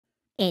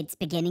It's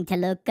beginning to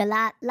look a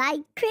lot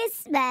like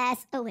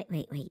Christmas. Oh,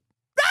 wait.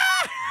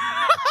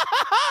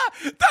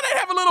 Thought I'd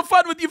have a little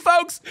fun with you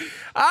folks.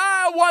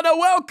 I want to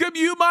welcome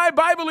you, my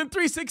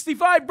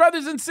BIBLEin365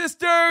 brothers and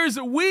sisters.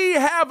 We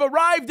have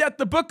arrived at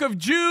the book of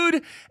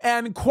Jude,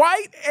 and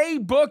quite a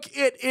book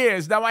it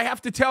is. Now, I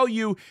have to tell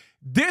you,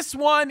 this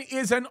one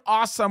is an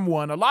awesome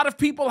one. A lot of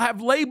people have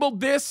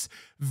labeled this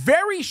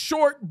very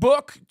short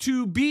book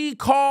to be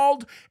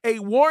called a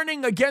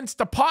warning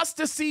against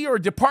apostasy or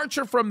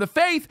departure from the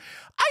faith.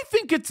 I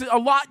think it's a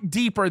lot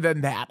deeper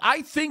than that.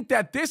 I think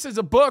that this is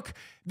a book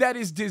that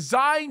is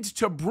designed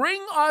to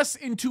bring us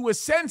into a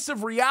sense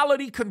of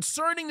reality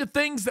concerning the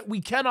things that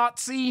we cannot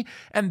see,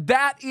 and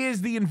that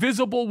is the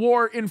invisible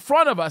war in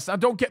front of us. Now,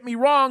 don't get me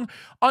wrong,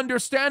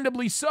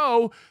 understandably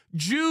so,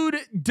 Jude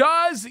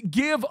does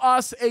give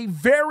us a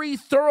very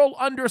thorough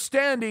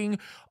understanding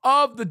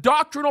of the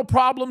doctrinal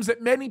problems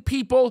that many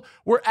people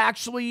were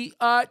actually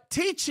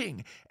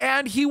teaching.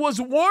 And he was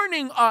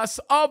warning us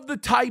of the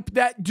type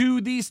that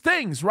do these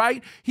things,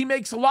 right? He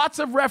makes lots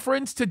of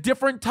reference to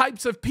different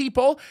types of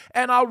people,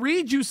 and I'll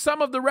read you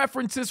some of the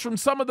references from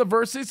some of the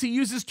verses. He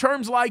uses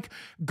terms like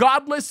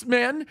godless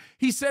men.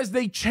 He says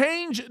they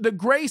change the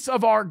grace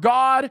of our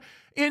God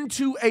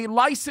into a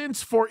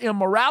license for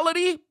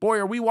immorality. Boy,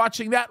 are we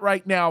watching that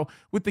right now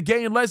with the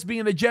gay and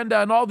lesbian agenda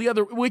and all the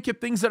other wicked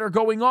things that are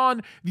going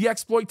on, the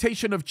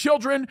exploitation of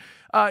children.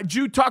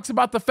 Jude talks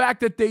about the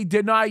fact that they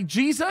deny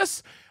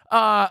Jesus.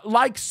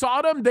 Like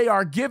Sodom, they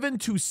are given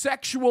to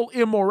sexual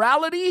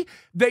immorality.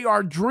 They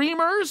are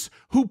dreamers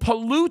who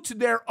pollute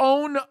their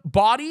own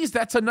bodies.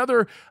 That's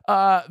another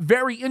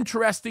very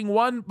interesting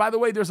one. By the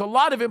way, there's a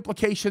lot of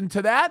implication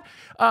to that.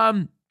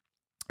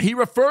 He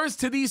refers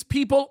to these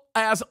people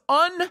as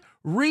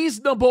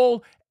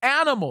unreasonable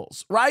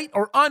animals, right?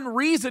 Or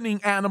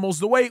unreasoning animals,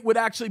 the way it would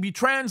actually be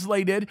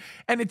translated.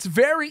 And it's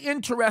very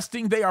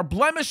interesting. They are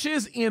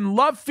blemishes in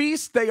love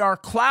feasts. They are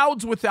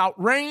clouds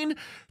without rain,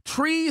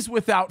 trees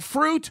without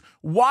fruit,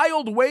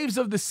 wild waves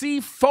of the sea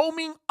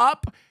foaming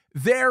up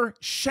their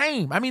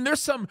shame. I mean,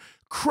 there's some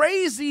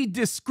crazy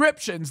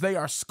descriptions. They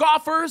are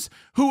scoffers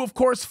who, of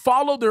course,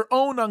 follow their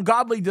own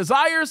ungodly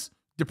desires.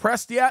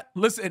 Depressed yet?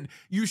 Listen,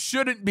 you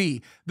shouldn't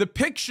be. The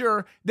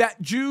picture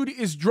that Jude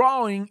is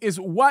drawing is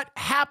what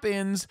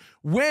happens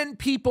when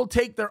people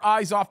take their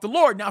eyes off the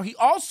Lord. Now,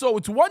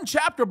 it's one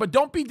chapter, but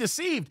don't be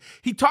deceived.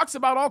 He talks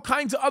about all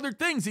kinds of other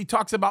things. He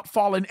talks about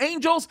fallen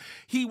angels.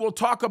 He will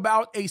talk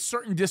about a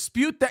certain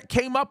dispute that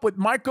came up with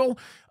Michael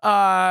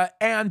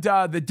and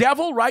the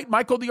devil, right?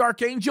 Michael the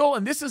archangel.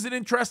 And this is an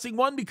interesting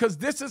one because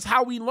this is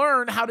how we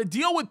learn how to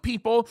deal with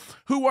people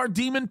who are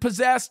demon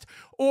possessed,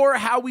 or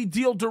how we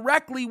deal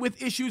directly with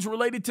issues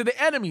related to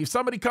the enemy. If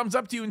somebody comes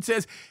up to you and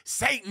says,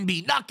 Satan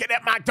be knocking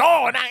at my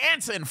door, and I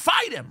answer and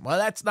fight him. Well,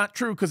 that's not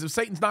true, because if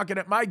Satan's knocking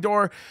at my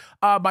door,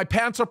 my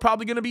pants are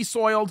probably going to be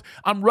soiled.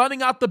 I'm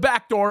running out the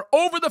back door,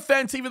 over the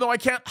fence, even though I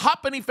can't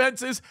hop any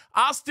fences.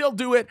 I'll still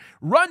do it.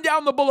 Run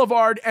down the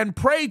boulevard and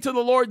pray to the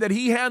Lord that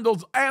he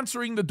handles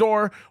answering the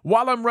door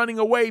while I'm running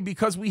away,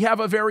 because we have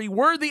a very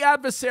worthy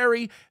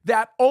adversary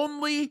that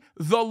only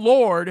the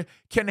Lord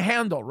can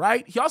handle,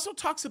 right? He also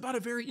talks about a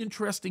very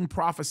interesting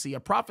prophecy, a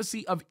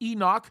prophecy of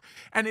Enoch.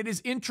 And it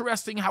is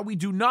interesting how we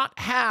do not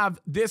have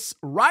this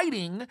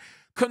writing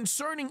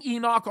concerning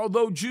Enoch,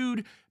 although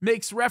Jude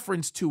makes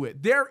reference to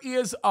it. There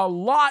is a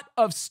lot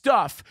of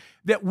stuff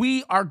that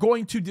we are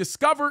going to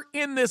discover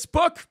in this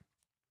book.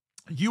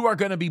 You are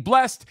going to be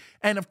blessed.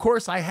 And of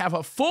course, I have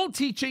a full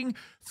teaching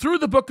through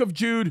the book of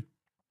Jude.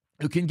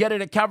 You can get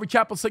it at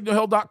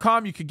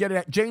CalvaryChapelSignalHill.com. You can get it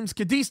at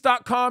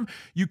JamesKaddis.com.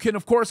 You can,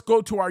 of course,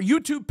 go to our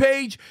YouTube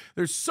page.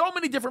 There's so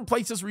many different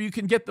places where you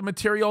can get the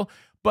material.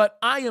 But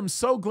I am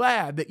so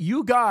glad that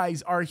you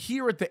guys are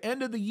here at the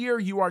end of the year.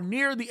 You are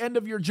near the end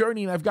of your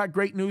journey, and I've got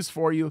great news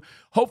for you.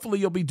 Hopefully,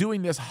 you'll be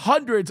doing this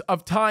hundreds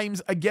of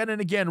times again and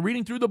again,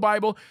 reading through the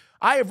Bible.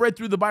 I have read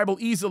through the Bible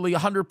easily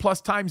 100 plus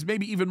times,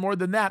 maybe even more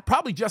than that,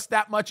 probably just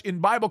that much in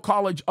Bible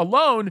college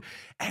alone,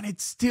 and it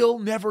still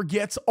never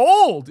gets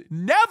old.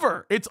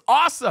 Never. It's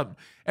awesome.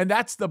 And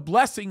that's the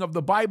blessing of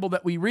the Bible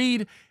that we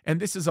read. And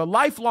this is a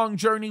lifelong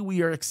journey.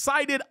 We are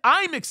excited.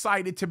 I'm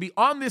excited to be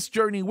on this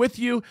journey with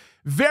you.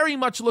 Very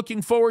much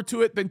looking forward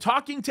to it. Been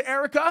talking to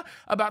Erica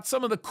about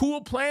some of the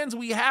cool plans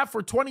we have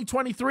for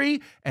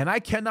 2023. And I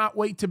cannot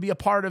wait to be a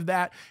part of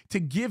that,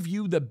 to give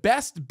you the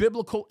best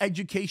biblical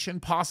education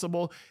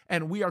possible.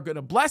 And we are going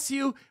to bless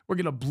you. We're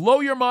going to blow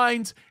your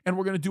minds. And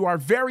we're going to do our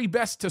very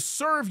best to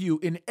serve you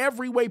in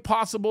every way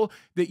possible,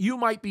 that you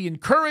might be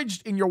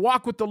encouraged in your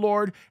walk with the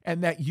Lord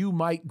and that you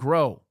might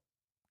grow.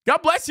 God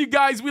bless you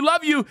guys. We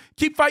love you.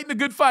 Keep fighting the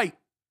good fight.